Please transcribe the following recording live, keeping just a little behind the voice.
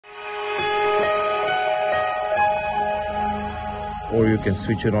or you can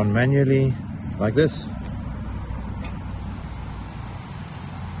switch it on manually like this.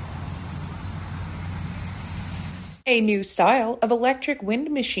 A new style of electric wind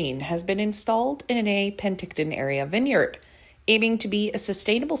machine has been installed in a Penticton-area vineyard, aiming to be a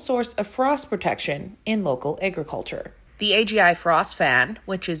sustainable source of frost protection in local agriculture. The AGI Frost Fan,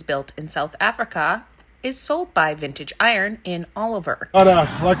 which is built in South Africa, is sold by Vintage Iron in Oliver. Got an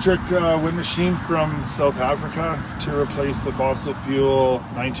electric wind machine from South Africa to replace the fossil fuel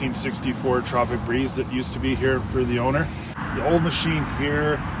 1964 Tropic Breeze that used to be here for the owner. The old machine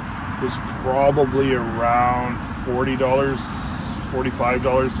here was probably around $40,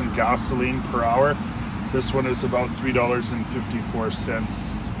 $45 in gasoline per hour. This one is about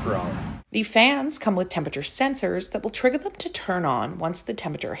 $3.54 per hour. The fans come with temperature sensors that will trigger them to turn on once the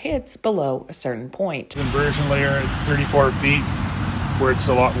temperature hits below a certain point. Inversion layer at 34 feet, where it's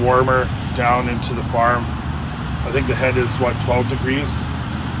a lot warmer down into the farm. I think the head is, 12 degrees?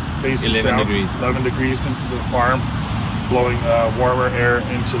 Faces 11 down, degrees. 11 degrees into the farm, blowing warmer air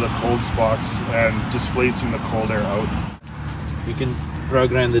into the cold spots and displacing the cold air out. You can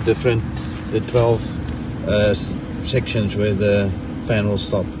program the 12 sections where the fan will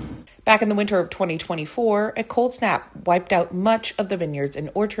stop. Back in the winter of 2024, a cold snap wiped out much of the vineyards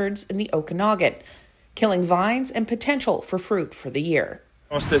and orchards in the Okanagan, killing vines and potential for fruit for the year.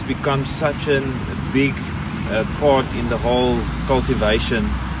 Frost has become such a big part in the whole cultivation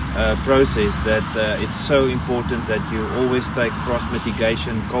process that it's so important that you always take frost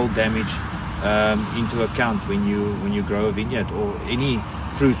mitigation, cold damage into account when you grow a vineyard or any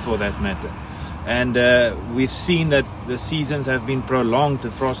fruit for that matter. And we've seen that the seasons have been prolonged,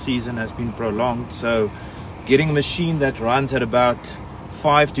 the frost season has been prolonged, so getting a machine that runs at about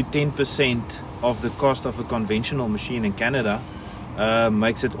 5 to 10% of the cost of a conventional machine in Canada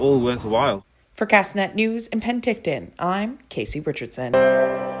makes it all worthwhile. For Castanet News in Penticton, I'm Casey Richardson.